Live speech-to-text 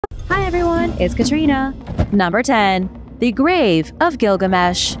everyone, it's Katrina. Number 10. The Grave of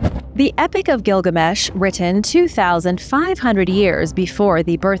Gilgamesh. The Epic of Gilgamesh, written 2,500 years before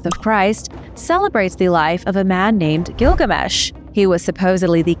the birth of Christ, celebrates the life of a man named Gilgamesh. He was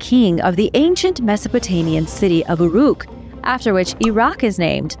supposedly the king of the ancient Mesopotamian city of Uruk, after which Iraq is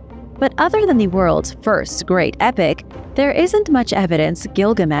named. But other than the world's first great epic, there isn't much evidence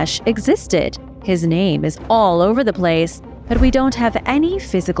Gilgamesh existed. His name is all over the place, but we don't have any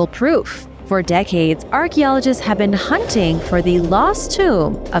physical proof. For decades, archaeologists have been hunting for the lost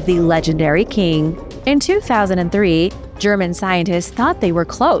tomb of the legendary king. In 2003, German scientists thought they were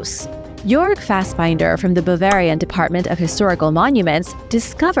close. Jörg Fassbinder from the Bavarian Department of Historical Monuments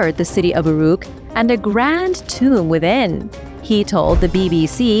discovered the city of Uruk and a grand tomb within. He told the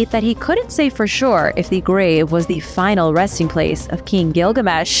BBC that he couldn't say for sure if the grave was the final resting place of King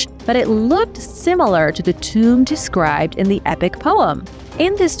Gilgamesh, but it looked similar to the tomb described in the epic poem.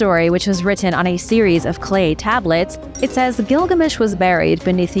 In this story, which was written on a series of clay tablets, it says Gilgamesh was buried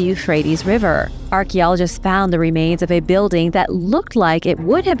beneath the Euphrates River. Archaeologists found the remains of a building that looked like it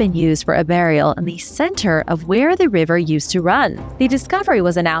would have been used for a burial in the center of where the river used to run. The discovery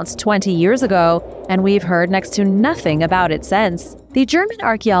was announced 20 years ago, and we've heard next to nothing about it since. The German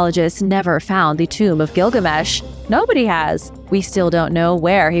archaeologists never found the tomb of Gilgamesh. Nobody has. We still don't know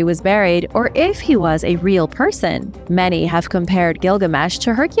where he was buried or if he was a real person. Many have compared Gilgamesh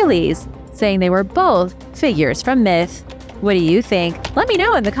to Hercules, saying they were both figures from myth. What do you think? Let me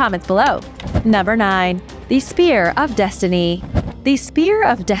know in the comments below. Number 9. The Spear of Destiny. The Spear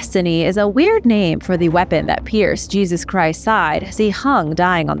of Destiny is a weird name for the weapon that pierced Jesus Christ's side as he hung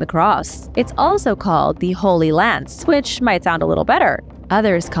dying on the cross. It's also called the Holy Lance, which might sound a little better.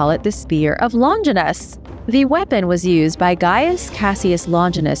 Others call it the Spear of Longinus. The weapon was used by Gaius Cassius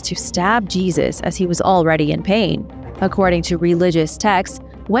Longinus to stab Jesus as he was already in pain. According to religious texts,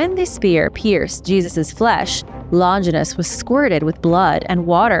 when the spear pierced Jesus' flesh, Longinus was squirted with blood and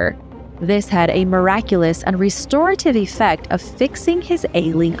water. This had a miraculous and restorative effect of fixing his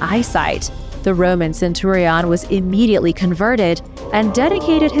ailing eyesight. The Roman centurion was immediately converted and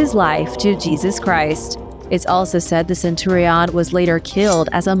dedicated his life to Jesus Christ. It's also said the centurion was later killed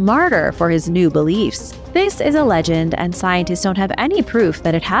as a martyr for his new beliefs. This is a legend, and scientists don't have any proof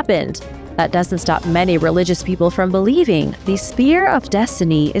that it happened. That doesn't stop many religious people from believing the Spear of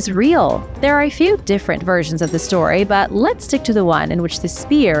Destiny is real. There are a few different versions of the story, but let's stick to the one in which the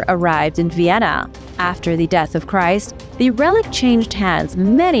spear arrived in Vienna. After the death of Christ, the relic changed hands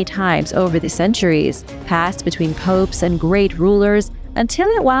many times over the centuries, passed between popes and great rulers, until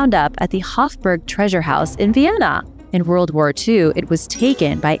it wound up at the Hofburg treasure house in Vienna. In World War II, it was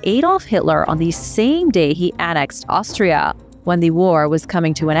taken by Adolf Hitler on the same day he annexed Austria. When the war was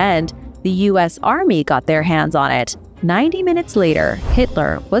coming to an end, the US Army got their hands on it. 90 minutes later,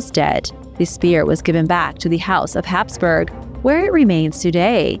 Hitler was dead. The spear was given back to the House of Habsburg, where it remains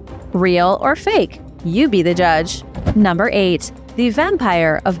today. Real or fake? You be the judge. Number 8. The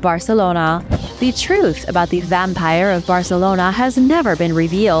Vampire of Barcelona. The truth about the Vampire of Barcelona has never been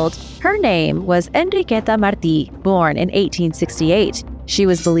revealed. Her name was Enriqueta Martí, born in 1868. She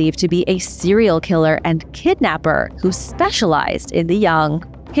was believed to be a serial killer and kidnapper who specialized in the young.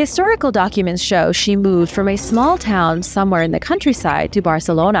 Historical documents show she moved from a small town somewhere in the countryside to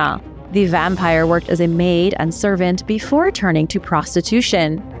Barcelona. The vampire worked as a maid and servant before turning to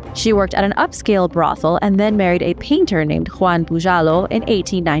prostitution. She worked at an upscale brothel and then married a painter named Juan Pujalo in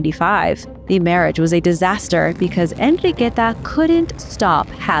 1895. The marriage was a disaster because Enriqueta couldn't stop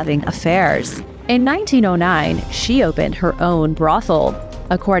having affairs. In 1909, she opened her own brothel.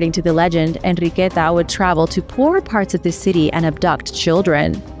 According to the legend, Enriqueta would travel to poor parts of the city and abduct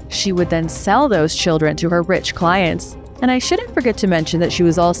children. She would then sell those children to her rich clients. And I shouldn't forget to mention that she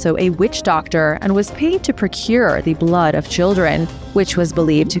was also a witch doctor and was paid to procure the blood of children, which was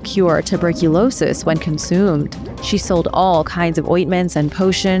believed to cure tuberculosis when consumed. She sold all kinds of ointments and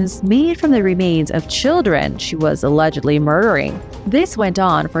potions made from the remains of children she was allegedly murdering. This went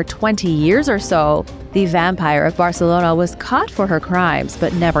on for 20 years or so. The Vampire of Barcelona was caught for her crimes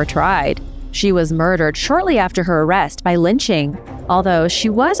but never tried. She was murdered shortly after her arrest by lynching. Although she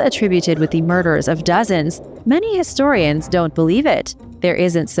was attributed with the murders of dozens, many historians don't believe it. There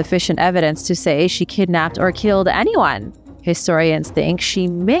isn't sufficient evidence to say she kidnapped or killed anyone. Historians think she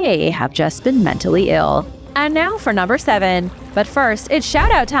may have just been mentally ill. And now for number 7. But first, it's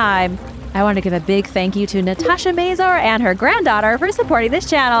shout-out time! I want to give a big thank you to Natasha Mazur and her granddaughter for supporting this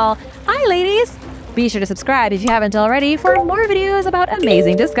channel. Hi, ladies! Be sure to subscribe if you haven't already for more videos about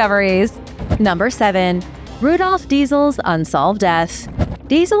amazing discoveries. Number 7. Rudolf Diesel's unsolved death.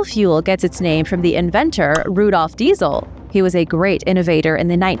 Diesel fuel gets its name from the inventor Rudolf Diesel. He was a great innovator in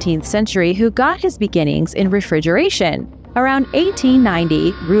the 19th century who got his beginnings in refrigeration. Around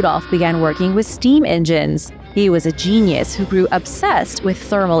 1890, Rudolf began working with steam engines. He was a genius who grew obsessed with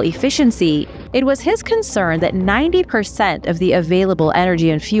thermal efficiency. It was his concern that 90% of the available energy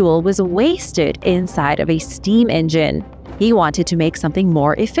and fuel was wasted inside of a steam engine. He wanted to make something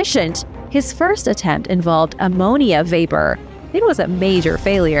more efficient. His first attempt involved ammonia vapor. It was a major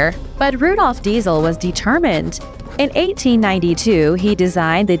failure, but Rudolf Diesel was determined. In 1892, he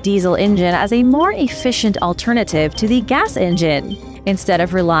designed the diesel engine as a more efficient alternative to the gas engine. Instead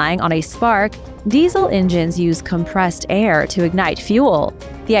of relying on a spark, diesel engines use compressed air to ignite fuel.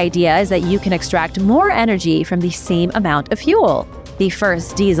 The idea is that you can extract more energy from the same amount of fuel. The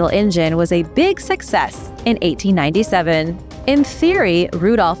first diesel engine was a big success in 1897. In theory,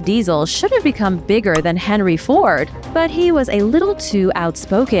 Rudolf Diesel should have become bigger than Henry Ford, but he was a little too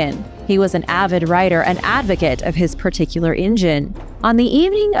outspoken. He was an avid writer and advocate of his particular engine. On the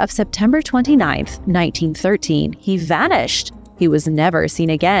evening of September 29, 1913, he vanished. He was never seen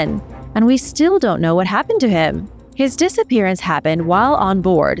again, and we still don't know what happened to him. His disappearance happened while on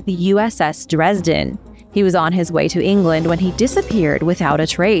board the USS Dresden. He was on his way to England when he disappeared without a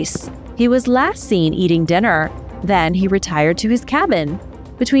trace. He was last seen eating dinner. Then he retired to his cabin.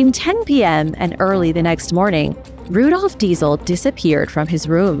 Between 10 p.m. and early the next morning, Rudolf Diesel disappeared from his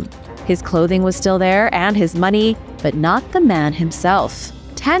room. His clothing was still there and his money, but not the man himself.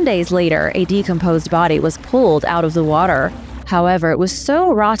 10 days later, a decomposed body was pulled out of the water. However, it was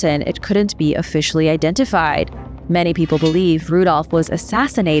so rotten it couldn't be officially identified. Many people believe Rudolf was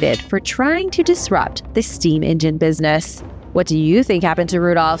assassinated for trying to disrupt the steam engine business. What do you think happened to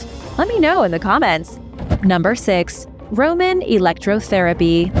Rudolf? Let me know in the comments. Number 6. Roman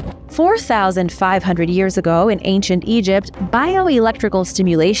electrotherapy. 4,500 years ago in ancient Egypt, bioelectrical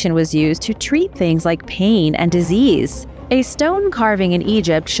stimulation was used to treat things like pain and disease. A stone carving in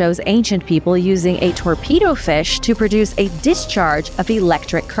Egypt shows ancient people using a torpedo fish to produce a discharge of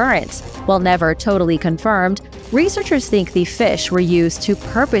electric current. While never totally confirmed, researchers think the fish were used to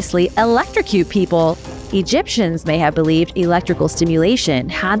purposely electrocute people. Egyptians may have believed electrical stimulation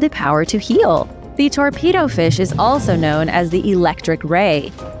had the power to heal. The torpedo fish is also known as the electric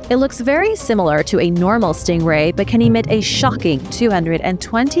ray. It looks very similar to a normal stingray but can emit a shocking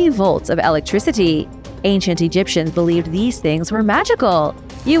 220 volts of electricity. Ancient Egyptians believed these things were magical.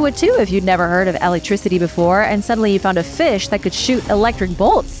 You would too if you'd never heard of electricity before and suddenly you found a fish that could shoot electric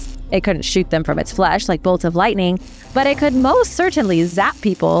bolts. It couldn't shoot them from its flesh like bolts of lightning, but it could most certainly zap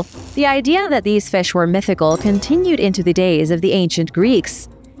people. The idea that these fish were mythical continued into the days of the ancient Greeks.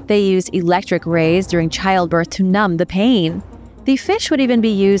 They used electric rays during childbirth to numb the pain. The fish would even be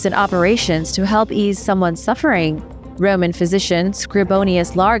used in operations to help ease someone's suffering. Roman physician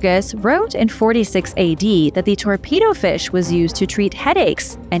Scribonius Largus wrote in 46 AD that the torpedo fish was used to treat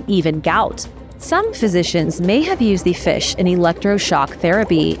headaches and even gout. Some physicians may have used the fish in electroshock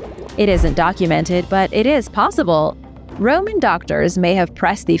therapy. It isn't documented, but it is possible. Roman doctors may have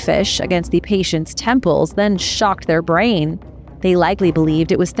pressed the fish against the patient's temples, then shocked their brain. They likely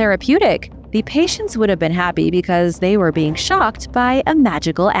believed it was therapeutic. The patients would have been happy because they were being shocked by a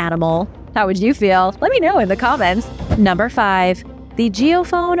magical animal. How would you feel? Let me know in the comments. Number 5. The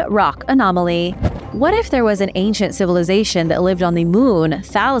geophone rock anomaly. What if there was an ancient civilization that lived on the moon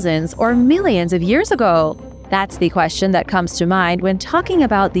thousands or millions of years ago? That's the question that comes to mind when talking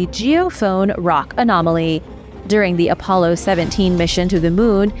about the geophone rock anomaly. During the Apollo 17 mission to the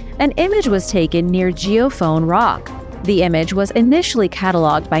moon, an image was taken near Geophone Rock. The image was initially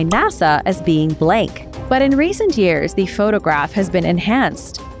cataloged by NASA as being blank, but in recent years, the photograph has been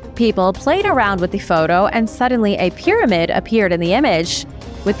enhanced. People played around with the photo and suddenly a pyramid appeared in the image.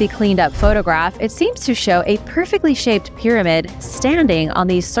 With the cleaned-up photograph, it seems to show a perfectly shaped pyramid standing on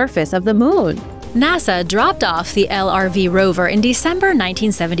the surface of the moon. NASA dropped off the LRV rover in December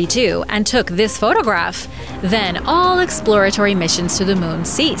 1972 and took this photograph. Then all exploratory missions to the moon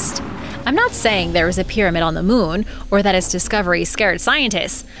ceased. I'm not saying there is a pyramid on the moon or that its discovery scared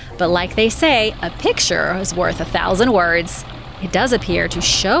scientists, but like they say, a picture is worth 1,000 words. It does appear to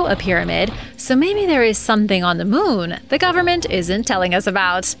show a pyramid, so maybe there is something on the moon the government isn't telling us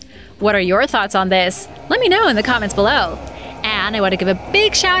about. What are your thoughts on this? Let me know in the comments below. And I want to give a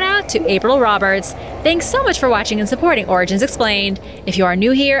big shout out to April Roberts. Thanks so much for watching and supporting Origins Explained. If you are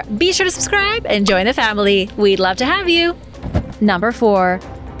new here, be sure to subscribe and join the family. We'd love to have you. Number 4.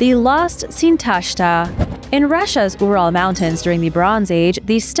 The Lost Sintashta. In Russia's Ural Mountains during the Bronze Age,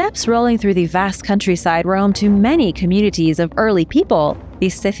 the steppes rolling through the vast countryside were home to many communities of early people. The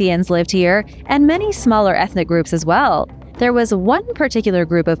Scythians lived here, and many smaller ethnic groups as well. There was one particular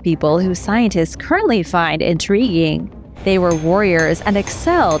group of people who scientists currently find intriguing. They were warriors and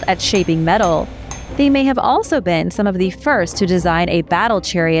excelled at shaping metal. They may have also been some of the first to design a battle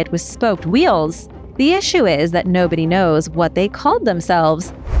chariot with spoked wheels. The issue is that nobody knows what they called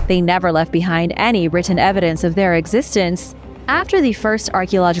themselves. They never left behind any written evidence of their existence. After the first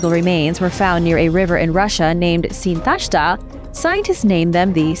archaeological remains were found near a river in Russia named Sintashta, scientists named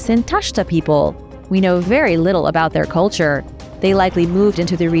them the Sintashta people. We know very little about their culture. They likely moved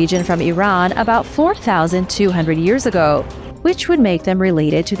into the region from Iran about 4,200 years ago, which would make them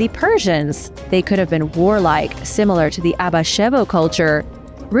related to the Persians. They could have been warlike, similar to the Abashevo culture.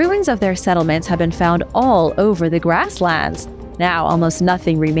 Ruins of their settlements have been found all over the grasslands. Now almost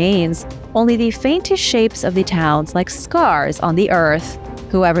nothing remains, only the faintest shapes of the towns like scars on the earth.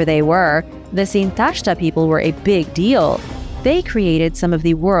 Whoever they were, the Sintashta people were a big deal. They created some of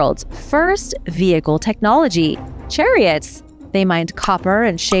the world's first vehicle technology, chariots. They mined copper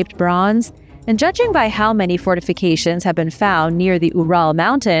and shaped bronze. And judging by how many fortifications have been found near the Ural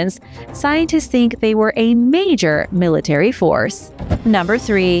Mountains, scientists think they were a major military force. Number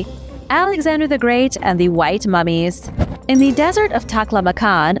 3. Alexander the Great and the White Mummies. In the desert of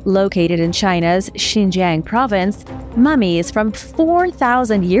Taklamakan, located in China's Xinjiang province, mummies from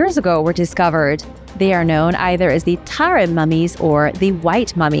 4,000 years ago were discovered. They are known either as the Tarim mummies or the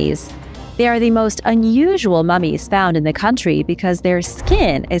White Mummies. They are the most unusual mummies found in the country because their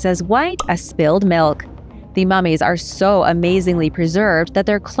skin is as white as spilled milk. The mummies are so amazingly preserved that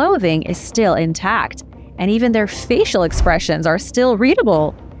their clothing is still intact, and even their facial expressions are still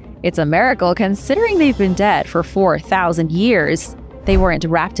readable. It's a miracle considering they've been dead for 4,000 years. They weren't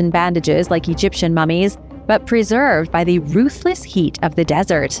wrapped in bandages like Egyptian mummies, but preserved by the ruthless heat of the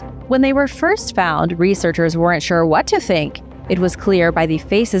desert. When they were first found, researchers weren't sure what to think. It was clear by the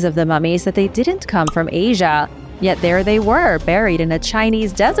faces of the mummies that they didn't come from Asia. Yet there they were, buried in a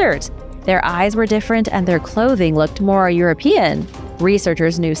Chinese desert. Their eyes were different and their clothing looked more European.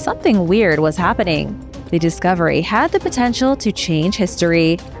 Researchers knew something weird was happening. The discovery had the potential to change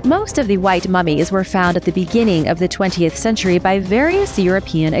history. Most of the white mummies were found at the beginning of the 20th century by various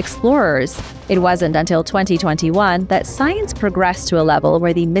European explorers. It wasn't until 2021 that science progressed to a level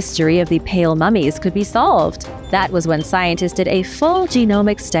where the mystery of the pale mummies could be solved. That was when scientists did a full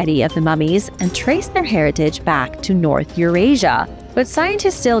genomic study of the mummies and traced their heritage back to North Eurasia. But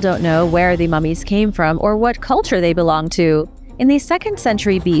scientists still don't know where the mummies came from or what culture they belong to. In the 2nd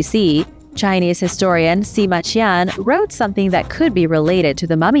century BC, Chinese historian Sima Qian wrote something that could be related to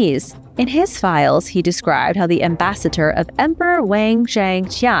the mummies. In his files, he described how the ambassador of Emperor Wang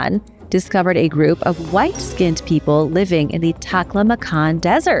Shangqian discovered a group of white-skinned people living in the Taklamakan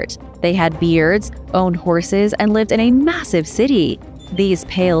desert. They had beards, owned horses, and lived in a massive city. These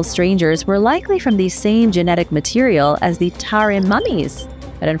pale strangers were likely from the same genetic material as the Tarim mummies,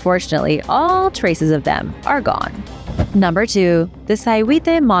 but unfortunately, all traces of them are gone. Number 2. The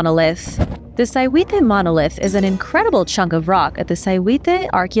Sayhuite Monolith. The Sayhuite Monolith is an incredible chunk of rock at the Sayhuite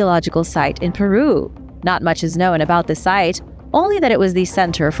archaeological site in Peru. Not much is known about the site, only that it was the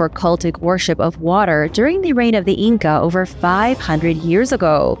center for cultic worship of water during the reign of the Inca over 500 years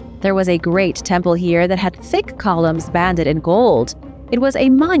ago. There was a great temple here that had thick columns banded in gold. It was a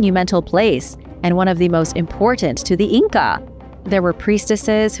monumental place and one of the most important to the Inca. There were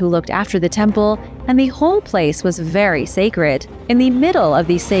priestesses who looked after the temple, and the whole place was very sacred. In the middle of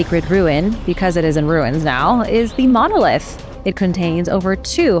the sacred ruin, because it is in ruins now, is the monolith. It contains over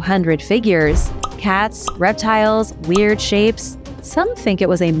 200 figures. Cats, reptiles, weird shapes. Some think it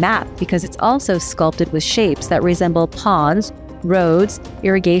was a map because it's also sculpted with shapes that resemble ponds, roads,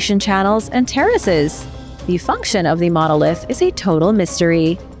 irrigation channels, and terraces. The function of the monolith is a total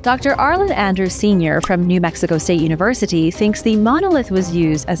mystery. Dr. Arlen Andrews Sr. from New Mexico State University thinks the monolith was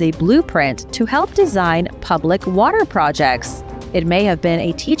used as a blueprint to help design public water projects. It may have been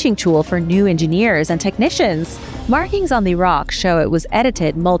a teaching tool for new engineers and technicians. Markings on the rock show it was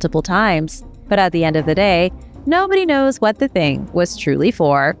edited multiple times. But at the end of the day, nobody knows what the thing was truly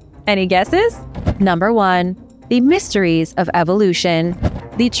for. Any guesses? Number 1. The mysteries of evolution.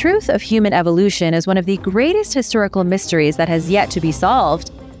 The truth of human evolution is one of the greatest historical mysteries that has yet to be solved.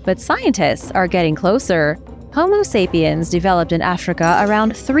 But scientists are getting closer. Homo sapiens developed in Africa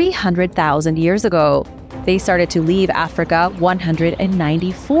around 300,000 years ago. They started to leave Africa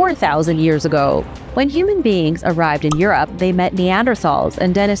 194,000 years ago. When human beings arrived in Europe, they met Neanderthals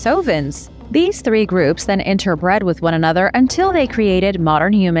and Denisovans. These 3 groups then interbred with one another until they created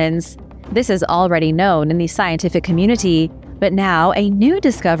modern humans. This is already known in the scientific community, but now a new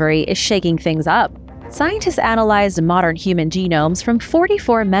discovery is shaking things up. Scientists analyzed modern human genomes from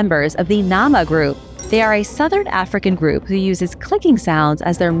 44 members of the Nama group. They are a southern African group who uses clicking sounds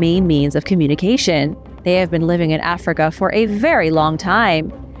as their main means of communication. They have been living in Africa for a very long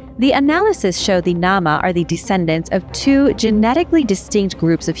time. The analysis showed the Nama are the descendants of two genetically distinct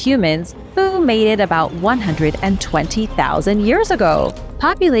groups of humans who mated about 120,000 years ago.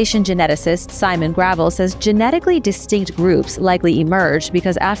 Population geneticist Simon Gravel says genetically distinct groups likely emerged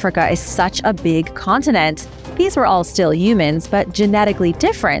because Africa is such a big continent. These were all still humans, but genetically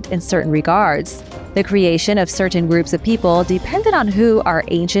different in certain regards. The creation of certain groups of people depended on who our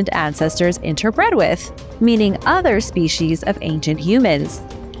ancient ancestors interbred with, meaning other species of ancient humans.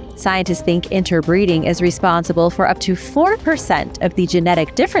 Scientists think interbreeding is responsible for up to 4% of the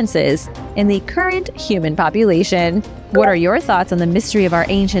genetic differences in the current human population. What are your thoughts on the mystery of our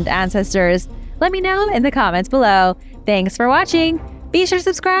ancient ancestors? Let me know in the comments below. Thanks for watching. Be sure to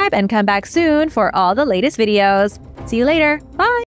subscribe and come back soon for all the latest videos. See you later. Bye!